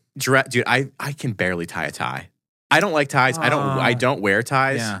get dressed, dude, I can barely tie a tie. I don't like ties. I don't wear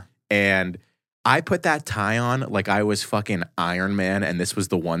ties. Yeah. And I put that tie on like I was fucking Iron Man, and this was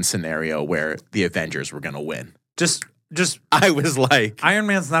the one scenario where the Avengers were going to win. Just I was like, Iron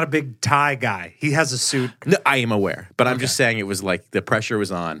Man's not a big tie guy. He has a suit. No, I am aware, but I'm just saying it was like the pressure was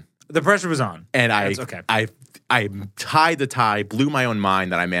on. The pressure was on. And I tied the tie, blew my own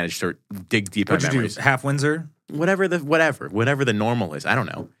mind that I managed to dig deep in memories. Half Windsor? Whatever the normal is. I don't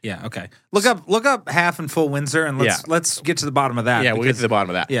know. Yeah, okay. Look up half and full Windsor, and let's get to the bottom of that. Yeah, we'll get to the bottom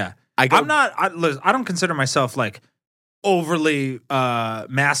of that. Yeah. I don't consider myself like overly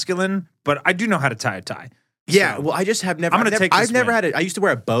masculine, but I do know how to tie a tie. Yeah, well, I just have never. I've never had it. I used to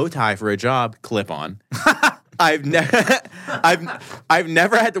wear a bow tie for a job, clip on. I've never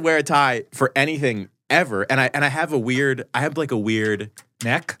had to wear a tie for anything ever, and I have a weird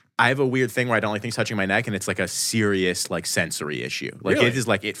neck. I have a weird thing where I don't like things touching my neck, and it's like a serious like sensory issue. Like really? It is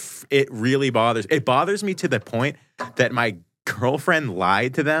like it really bothers. It bothers me to the point that my girlfriend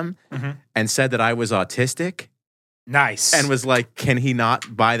lied to them and said that I was autistic. Nice. And was like, can he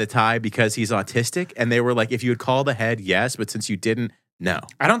not buy the tie because he's autistic? And they were like, if you had called ahead, yes, but since you didn't, no.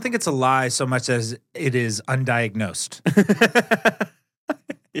 I don't think it's a lie so much as it is undiagnosed.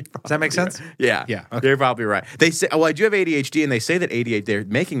 Does that make sense? Right. Yeah. Yeah. Okay. You're probably right. They say, well, I do have ADHD, and they say that they're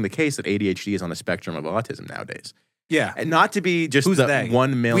making the case that ADHD is on the spectrum of autism nowadays. Yeah. And not to be just Who's the they?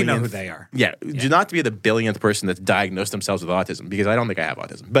 1 million. We know who they are. Yeah. Not to be the billionth person that's diagnosed themselves with autism, because I don't think I have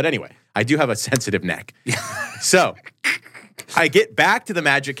autism. But anyway, I do have a sensitive neck. So I get back to the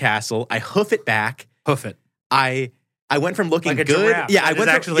Magic Castle. I hoof it back. Hoof it. I went from looking like a good. Giraffe. Yeah, I went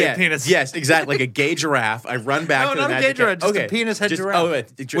actually a penis. Yes, exactly, like a gay giraffe. I run back to the not a Magic gay giraffe, Castle. just a penis head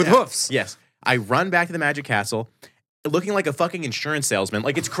giraffe. With hoofs. Yes. I run back to the Magic Castle looking like a fucking insurance salesman.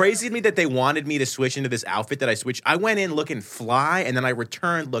 Like, it's crazy to me that they wanted me to switch into this outfit that I switched. I went in looking fly, and then I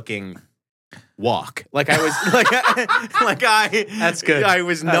returned looking walk. Like I was That's good. I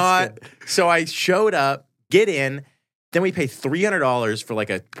was not. Good. So I showed up, get in. Then we pay $300 for like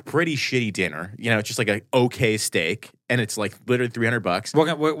a pretty shitty dinner. You know, it's just like an okay steak, and it's like literally $300.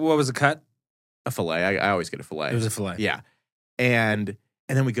 What was the cut? A fillet. I always get a fillet. It was a fillet. Yeah, and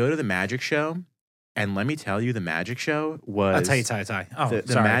then we go to the magic show, and let me tell you, the magic show was. I'll tell you tie a tie. Oh,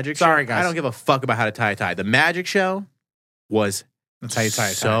 the sorry. Magic show. Sorry, guys. I don't give a fuck about how to tie a tie. The magic show was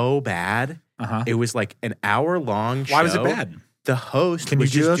so bad. It was like an hour-long show. Why was it bad? The host Can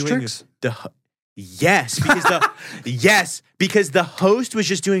was you do just those doing tricks? Yes, because the host was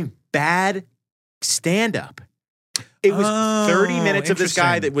just doing bad stand-up. It was 30 minutes of this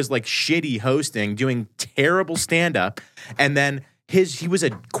guy that was like shitty hosting, doing terrible stand-up, and then he was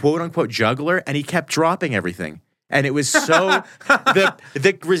a quote-unquote juggler, and he kept dropping everything. And it was so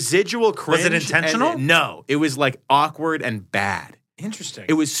the residual cringe. Was it intentional? No, it was like awkward and bad. Interesting.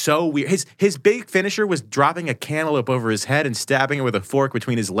 It was so weird. His big finisher was dropping a cantaloupe over his head and stabbing it with a fork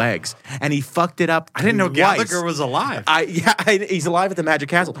between his legs, and he fucked it up. I didn't know twice. Gallagher was alive. He's alive at the Magic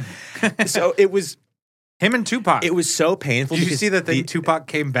Castle. So it was him and Tupac. It was so painful. Did you see that Tupac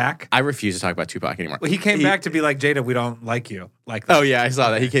came back? I refuse to talk about Tupac anymore. Well, he came back to be like, Jada, we don't like you like that. Oh yeah, I saw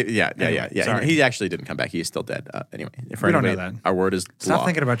that. He came. Yeah. Sorry. He actually didn't come back. He is still dead. Anyway, we don't know that. Our word is Stop law.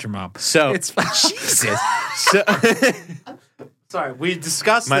 thinking about your mom. So it's Jesus. So. Sorry, we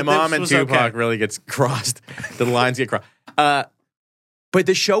discussed. My mom and Tupac really gets crossed. The lines get crossed. But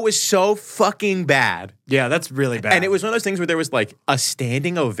the show was so fucking bad. Yeah, that's really bad. And it was one of those things where there was like a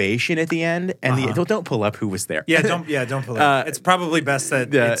standing ovation at the end, and don't pull up who was there. Yeah, don't pull up. It's probably best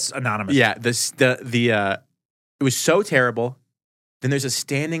that it's anonymous. Yeah, it was so terrible. Then there's a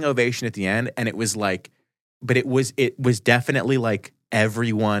standing ovation at the end, and it was like, but it was definitely like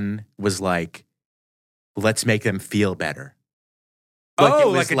everyone was like, let's make them feel better. Like it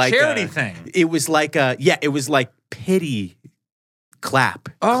was like a charity thing. It was like it was like pity clapped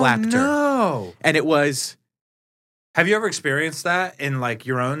no. And it was. Have you ever experienced that in like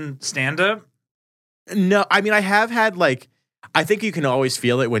your own stand-up? No, I mean I have had like I think you can always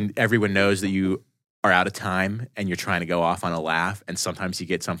feel it when everyone knows that you are out of time and you're trying to go off on a laugh, and sometimes you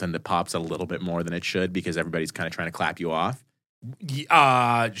get something that pops a little bit more than it should because everybody's kind of trying to clap you off.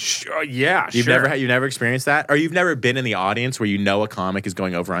 Sure, yeah, you've never experienced that, or you've never been in the audience where you know a comic is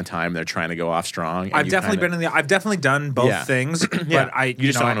going over on time and they're trying to go off strong. I've definitely done both things, but you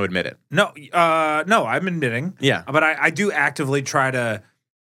just don't want to admit it. No, I'm admitting. Yeah, but I do actively try to.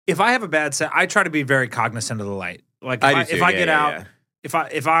 If I have a bad set, I try to be very cognizant of the light. Like if I get out. If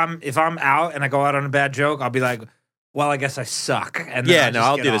I'm out and I go out on a bad joke, I'll be like, well, I guess I suck. And then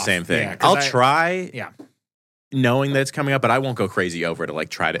I'll do the same thing. Yeah, I'll try knowing that it's coming up, but I won't go crazy over to like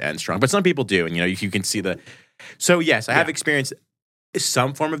try to end strong. But some people do, and you can see the. So yes, I have experienced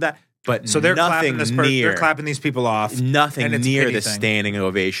some form of that, but so they're nothing clapping near. They're clapping these people off. Nothing near the standing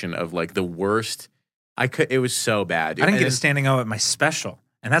ovation of like the worst. It was so bad. Dude. I didn't get a standing O at my special,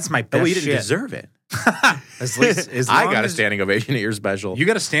 and that's my best. Well, you didn't deserve it. I got a standing ovation at your special. You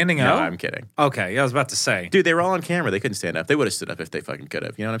got a standing O? No, I'm kidding. Okay, I was about to say. Dude, they were all on camera. They couldn't stand up. They would have stood up if they fucking could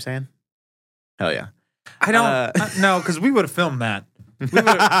have. You know what I'm saying? Hell yeah. I don't. No, because we would have filmed that. We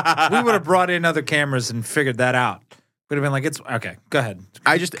would have brought in other cameras and figured that out. Would have been like, it's okay. Go ahead.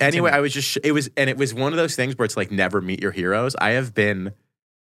 It was one of those things where it's like never meet your heroes. I have been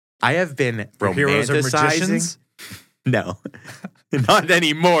romanticizing. Heroes are magicians? No. Not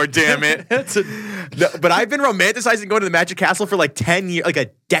anymore, damn it. No, but I've been romanticizing going to the Magic Castle for like 10 years, like a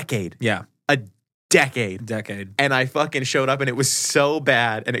decade. Yeah. A decade. Decade. And I fucking showed up and it was so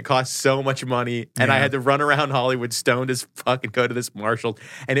bad and it cost so much money. And I had to run around Hollywood stoned as fuck and go to this Marshall.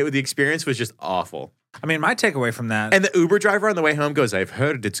 And the experience was just awful. I mean, my takeaway from that. And the Uber driver on the way home goes, I've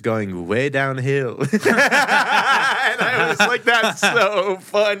heard it's going way downhill. And I was like, that's so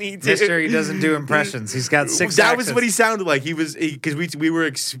funny, dude. Mister, he doesn't do impressions. He's got 6 That was what he sounded like. Because we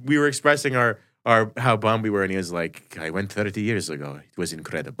were expressing our how bummed we were, and he was like, I went 30 years ago. It was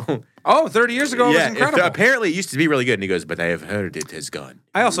incredible. Oh, 30 years ago it was incredible. Apparently it used to be really good. And he goes, but I have heard it has gone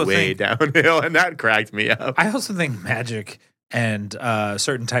way think downhill. And that cracked me up. I also think magic and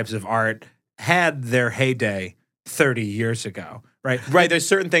certain types of art had their heyday 30 years ago, right? Right. There's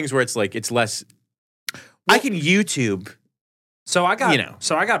certain things where it's like, it's less. I can YouTube. So I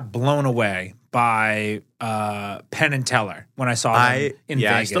got blown away by Penn and Teller when I saw them in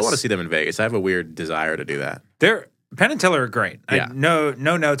Vegas. I still want to see them in Vegas. I have a weird desire to do that. Penn and Teller are great. Yeah. No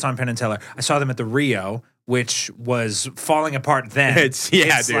notes on Penn and Teller. I saw them at the Rio, which was falling apart then.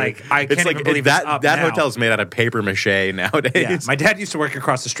 Dude. Like I can't even believe that it's up that now. hotel's made out of paper mache nowadays. Yeah, my dad used to work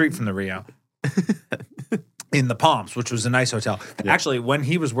across the street from the Rio in the Palms, which was a nice hotel. Yeah. Actually, when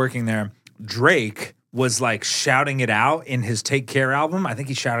he was working there, Drake was like shouting it out in his Take Care album. I think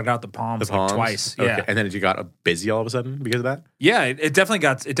he shouted out the Palms like twice. Okay. Yeah. And then you got busy all of a sudden because of that? Yeah, it definitely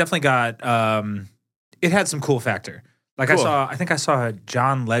got it had some cool factor. Like cool. I think I saw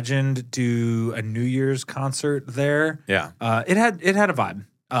John Legend do a New Year's concert there. Yeah. It had a vibe.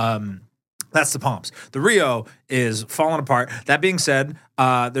 That's the Palms. The Rio is falling apart. That being said,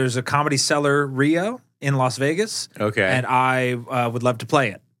 there's a Comedy Cellar Rio in Las Vegas. Okay. And I would love to play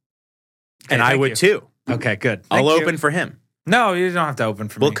it. Okay, and I would too. Okay, good. I'll open for him. No, you don't have to open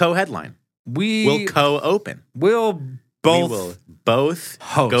for me. We'll co-headline. We'll co-open. We'll both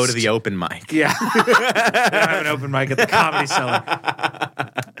host. Go to the open mic. Yeah. We don't have an open mic at the Comedy Cellar.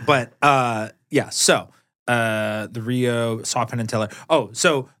 But, yeah, so the Rio, saw Penn and Teller. Oh,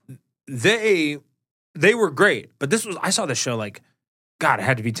 so they were great. But I saw this show like, God, it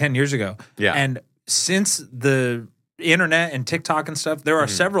had to be 10 years ago. Yeah. And since the internet and TikTok and stuff, there are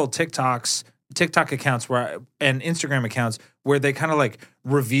several TikTok accounts and Instagram accounts where they kind of like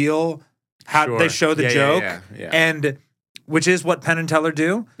reveal how they show the joke, and which is what Penn and Teller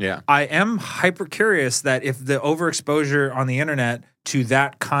do. Yeah, I am hyper curious that if the overexposure on the internet to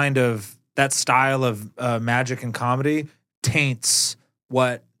that style of magic and comedy taints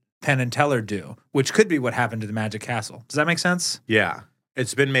what Penn and Teller do, which could be what happened to the Magic Castle. Does that make sense? Yeah,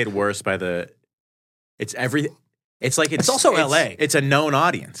 it's been made worse by It's also LA. It's a known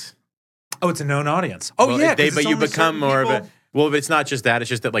audience. Oh, it's a known audience. Oh, well, but you become more of a. Well, but it's not just that. It's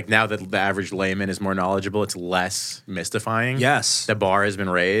just that, like, now that the average layman is more knowledgeable, it's less mystifying. Yes, the bar has been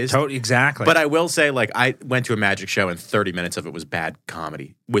raised. Exactly. But I will say, like, I went to a magic show and 30 minutes of it was bad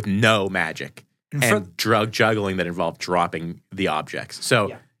comedy with no magic and drug juggling that involved dropping the objects. So.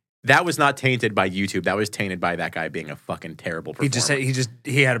 Yeah. That was not tainted by YouTube. That was tainted by that guy being a fucking terrible performer.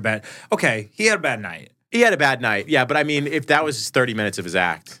 He had a bad night. He had a bad night. Yeah, but I mean, if that was 30 minutes of his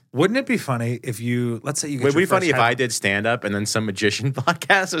act. Wouldn't it be funny if let's say you get Would it be funny if I did stand-up and then some magician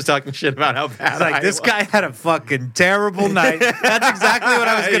podcast was talking shit about how bad this guy had a fucking terrible night. That's exactly what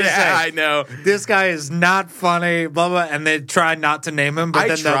I was going to say. I know. This guy is not funny, blah, blah, and they try not to name him, but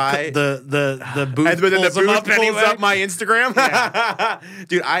then the booth pulls up my Instagram. Yeah.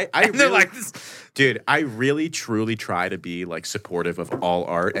 Dude, they're like this. Dude, I really, truly try to be like supportive of all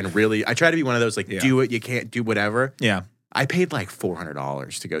art, and really, I try to be one of those like, do it, you can't do whatever. Yeah. I paid like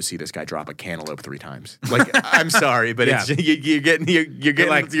 $400 to go see this guy drop a cantaloupe 3 times. Like, I'm sorry, but it's you're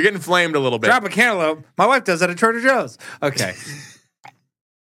getting flamed a little bit. Drop a cantaloupe. My wife does that at Trader Joe's. Okay.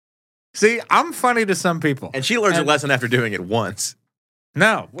 See, I'm funny to some people, and she learns a lesson after doing it once.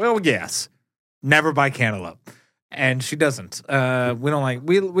 No, well, yes, never buy cantaloupe. And she doesn't. We don't like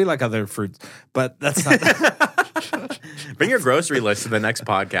we like other fruits, but that's not. Bring your grocery list to the next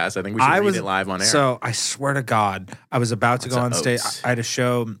podcast. I think we should read it live on air. So I swear to God, I was about to go on stage. I had a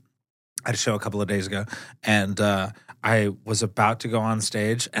show a couple of days ago, and I was about to go on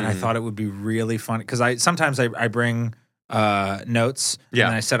stage, and I thought it would be really funny because sometimes I bring notes and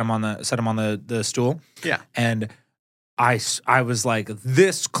I set them on the stool. Yeah, and I was like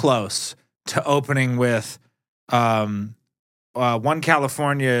this close to opening with. 1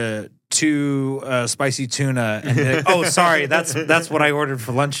 California, 2 spicy tuna. And oh, sorry, that's what I ordered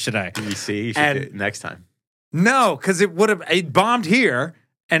for lunch today. You see, you should do it next time. No, because it bombed here,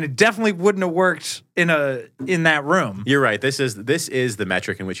 and it definitely wouldn't have worked in that room. You're right. This is the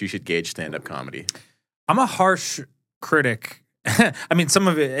metric in which you should gauge stand-up comedy. I'm a harsh critic. I mean, some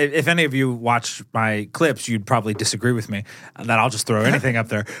of it, if any of you watch my clips, you'd probably disagree with me that I'll just throw anything up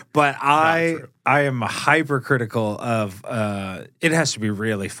there. But I am hypercritical of it has to be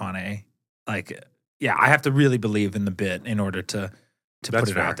really funny. Like, yeah, I have to really believe in the bit in order to put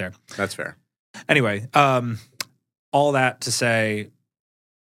it out there. That's fair. Anyway, all that to say,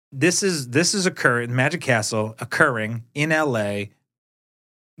 this is occurring, Magic Castle occurring in LA.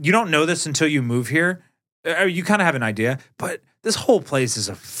 You don't know this until you move here. You kind of have an idea, but this whole place is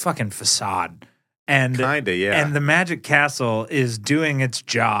a fucking facade. And kinda, yeah. And the Magic Castle is doing its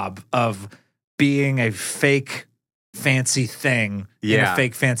job of being a fake fancy thing in a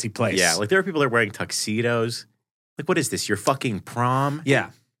fake fancy place. Yeah, like there are people that are wearing tuxedos. Like, what is this? Your fucking prom?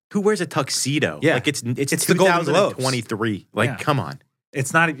 Yeah. Who wears a tuxedo? Yeah. Like it's the Golden Globes. 2023. Like, come on.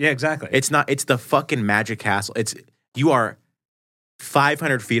 It's not. Yeah, exactly. It's not. It's the fucking Magic Castle. You are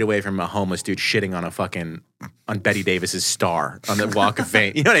 500 feet away from a homeless dude shitting on Betty Davis's star on the Walk of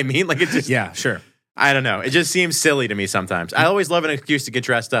Fame. You know what I mean? Like, it just. Yeah, sure. I don't know. It just seems silly to me sometimes. I always love an excuse to get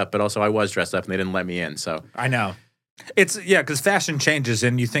dressed up, but also I was dressed up and they didn't let me in. So I know. Because fashion changes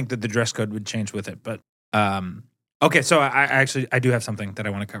and you think that the dress code would change with it. But okay, so I do have something that I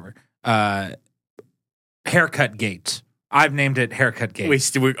want to cover. Haircut Gate. I've named it Haircut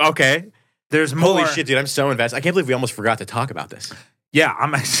Gate. Okay. There's more. Holy shit, dude! I'm so invested. I can't believe we almost forgot to talk about this. Yeah,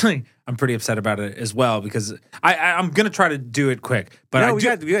 I'm pretty upset about it as well because I'm gonna try to do it quick. But we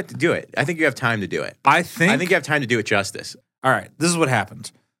have to do it. I think you have time to do it. I think you have time to do it justice. All right, this is what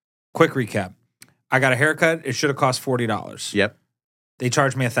happened. Quick recap. I got a haircut. It should have cost $40. Yep. They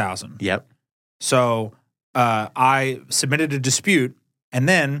charged me $1,000. Yep. So I submitted a dispute, and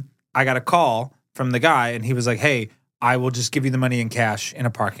then I got a call from the guy, and he was like, "Hey, I will just give you the money in cash in a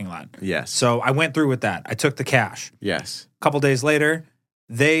parking lot." Yes. So I went through with that. I took the cash. Yes. A couple days later,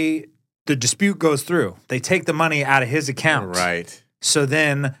 the dispute goes through. They take the money out of his account. Right. So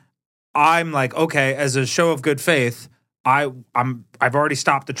then I'm like, okay, as a show of good faith, I've already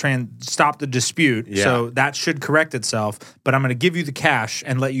stopped the dispute. Yeah. So that should correct itself. But I'm going to give you the cash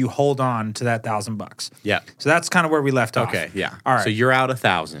and let you hold on to that $1,000. Yeah. So that's kind of where we left off. Okay. Yeah. All right. So you're out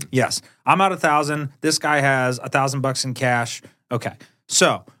 $1,000. Yes, I'm out $1,000. This guy has $1,000 in cash. Okay.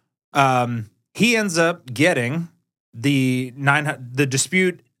 So he ends up getting the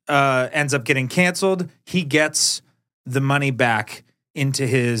dispute ends up getting canceled. He gets the money back into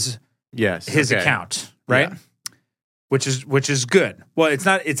his account, right? Yeah. Which is good. Well, it's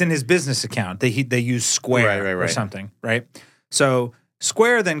not. It's in his business account. They use Square or something, right? So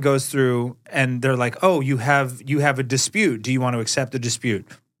Square then goes through and they're like, "Oh, you have a dispute. Do you want to accept the dispute?"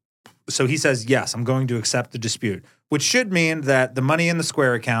 So he says, "Yes, I'm going to accept the dispute," which should mean that the money in the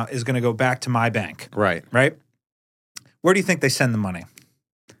Square account is going to go back to my bank. Right. Right? Where do you think they send the money?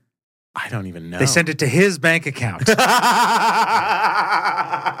 I don't even know. They sent it to his bank account.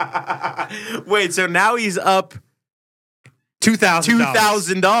 Wait, so now he's up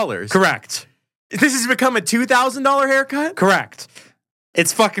 $2,000. Correct. This has become a $2,000 haircut? Correct.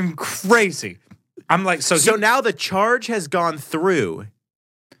 It's fucking crazy. I'm like, so now the charge has gone through.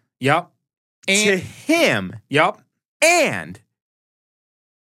 Yep. to him. Yep. And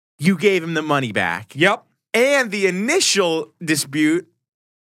you gave him the money back. Yep. And the initial dispute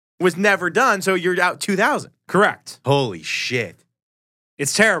was never done, so you're out $2,000. Correct. Holy shit.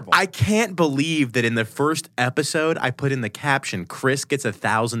 It's terrible. I can't believe that in the first episode, I put in the caption, Chris gets a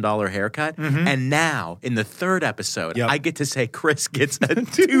 $1,000 haircut. Mm-hmm. And now, in the third episode, Yep. I get to say Chris gets a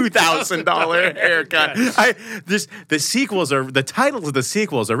 $2,000 haircut. The titles of the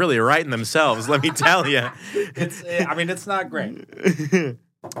sequels are really writing themselves, let me tell you. It's not great.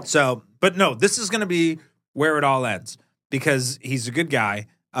 So, but no, this is going to be where it all ends because he's a good guy.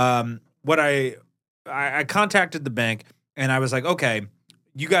 I contacted the bank and I was like, okay,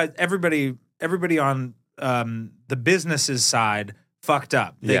 you guys, everybody on the business's side fucked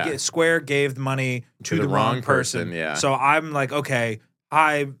up. Square gave the money to the wrong person. Yeah. So I'm like, okay,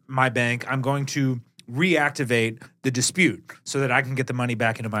 hi, my bank, I'm going to reactivate the dispute so that I can get the money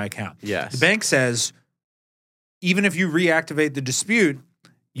back into my account. Yes. The bank says, even if you reactivate the dispute,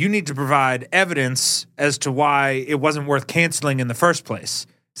 you need to provide evidence as to why it wasn't worth canceling in the first place.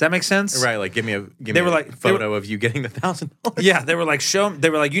 Does that make sense? Right, like give me a photo of you getting the $1,000. Yeah, they were like,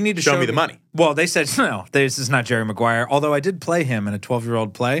 you need to show me the money. Well, they said, no, this is not Jerry Maguire. Although I did play him in a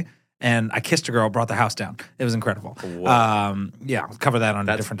 12-year-old play, and I kissed a girl, brought the house down. It was incredible. Yeah, I'll cover that on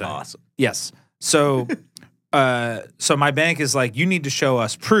a different day. That's awesome. Yes. So, so my bank is like, you need to show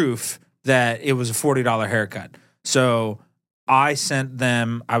us proof that it was a $40 haircut. So I sent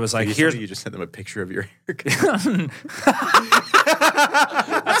them, I was like, you just sent them a picture of your haircut.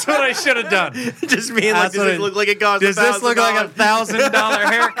 That's what I should have done. Just being like, does this look like it costs $1,000? Does this look like a $1,000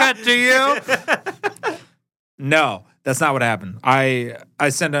 haircut to you? No, that's not what happened. I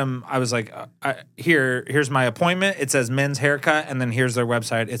sent them, I was like, here's my appointment. It says men's haircut, and then here's their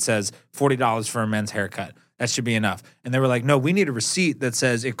website. It says $40 for a men's haircut. That should be enough. And they were like, no, we need a receipt that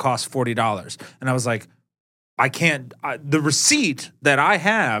says it costs $40. And I was like, I can't. The receipt that I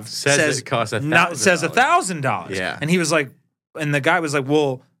have says it costs $1,000. Says $1,000. Yeah. And he was like, and the guy was like,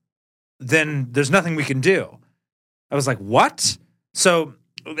 well, then there's nothing we can do. I was like, what? So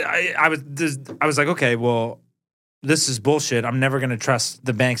I was like, okay, well, this is bullshit. I'm never going to trust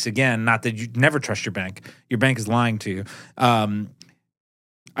the banks again. Not that you never trust your bank. Your bank is lying to you.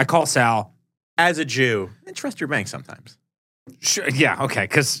 I call Sal. As a Jew, I trust your bank sometimes. Sure, yeah, okay,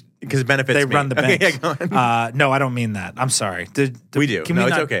 because it benefits they me. run the bank. Okay, yeah, go on. No, I don't mean that. I'm sorry. We do. Can no, we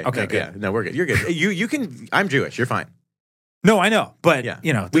it's not? okay. Okay, no, good. Yeah, no, we're good. You're good. You can. I'm Jewish. You're fine. No, I know, but Yeah,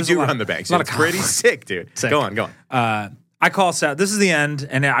 you know, we there's do a lot, run the bank. a So lot it's of pretty sick, dude. Sick. Go on. I call Sal. This is the end,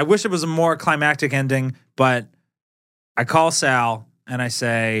 and I wish it was a more climactic ending, but I call Sal and I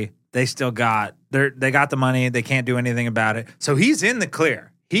say they got the money. They can't do anything about it. So he's in the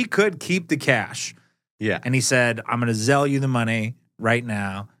clear. He could keep the cash. Yeah. And he said, I'm going to Zelle you the money right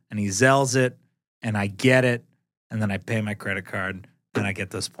now. And he Zells it, and I get it, and then I pay my credit card, and I get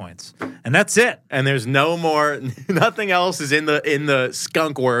those points. And that's it. And there's no more, nothing else is in the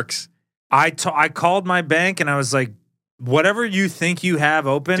skunk works. I called my bank, and I was like, whatever you think you have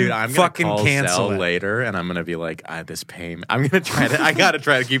open, dude, I'm fucking gonna call cancel Sal it. Later, and I'm gonna be like, this payment. I'm gonna try to. I gotta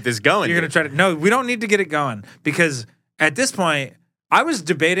try to keep this going. You're gonna try to. No, we don't need to get it going because at this point, I was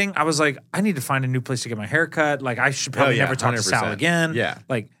debating. I was like, I need to find a new place to get my hair cut. Like, I should probably never talk to Sal 100%. again. Yeah.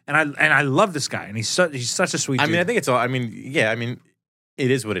 Like, and I love this guy, and he's such a sweet dude. I mean, I think it's all. I mean,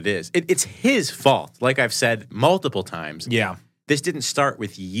 it is what it is. It's his fault. Like I've said multiple times. Yeah. This didn't start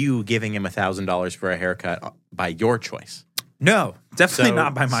with you giving him $1,000 for a haircut by your choice. No, definitely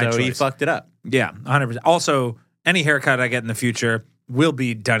not by my choice. So he fucked it up. Yeah, 100%. Also, any haircut I get in the future will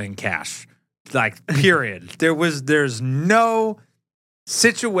be done in cash. Like, period. There's no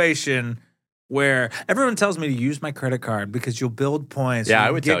situation where everyone tells me to use my credit card because you'll build points. Yeah, and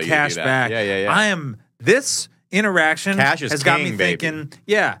I would get tell you cash to do that. back. Yeah. This interaction Cash is has got me king, baby. thinking,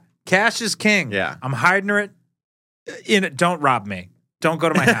 yeah, cash is king. Yeah. I'm hiding it in it. Don't rob me. Don't go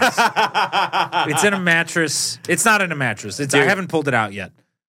to my house. It's in a mattress. It's not in a mattress. I haven't pulled it out yet.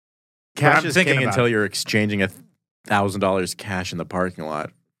 Cash is king until you're exchanging $1,000 cash in the parking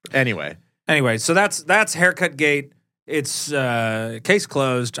lot. Anyway, so that's Haircut Gate. It's case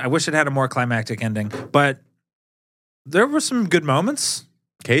closed. I wish it had a more climactic ending, but there were some good moments.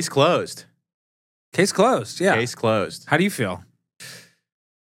 Case closed. Case closed. Yeah. Case closed. How do you feel?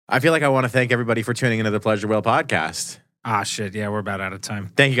 I feel like I want to thank everybody for tuning into the Pleasure Wheel podcast. Ah, shit. Yeah, we're about out of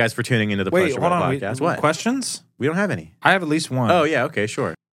time. Thank you guys for tuning into the Pleasure Wheel podcast. What? Questions? We don't have any. I have at least one. Oh, yeah. Okay,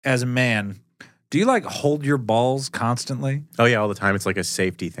 sure. As a man, do you like hold your balls constantly? Oh, yeah, all the time. It's like a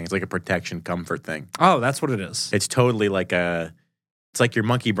safety thing. It's like a protection comfort thing. Oh, that's what it is. It's totally like it's like your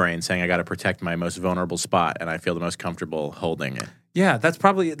monkey brain saying, I got to protect my most vulnerable spot, and I feel the most comfortable holding it. Yeah, that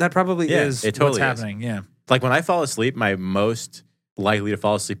probably is it totally what's is. happening. Yeah. Like when I fall asleep, my most likely to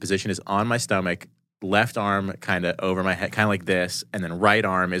fall asleep position is on my stomach, left arm kind of over my head, kind of like this, and then right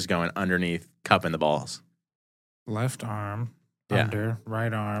arm is going underneath, cupping the balls. Left arm under,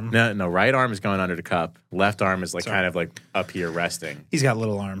 right arm. No, right arm is going under the cup. Left arm is like kind of like up here resting. He's got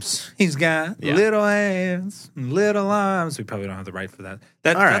little arms. He's got little hands, little arms. We probably don't have the right for that.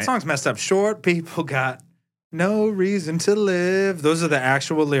 That song's messed up. Short people got no reason to live. Those are the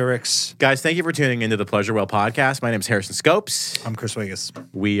actual lyrics. Guys, thank you for tuning into the Pleasure Well podcast. My name is Harrison Scopes. I'm Chris Vegas.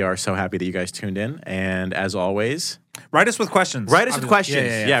 We are so happy that you guys tuned in. And as always, write us with questions.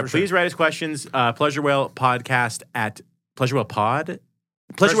 Yeah, please write us questions. Pleasure Well podcast at Pleasure Well Pod.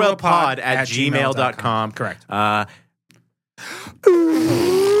 PleasureWellPod at gmail.com. Correct.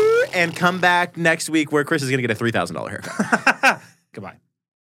 And come back next week where Chris is going to get a $3,000 haircut. Goodbye.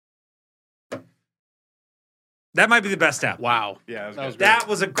 That might be the best app. Wow. Yeah, that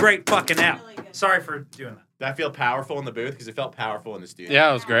was a great fucking app. Really Sorry for doing that. Did that feel powerful in the booth? Because it felt powerful in the studio. Yeah,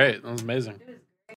 it was great. That was amazing.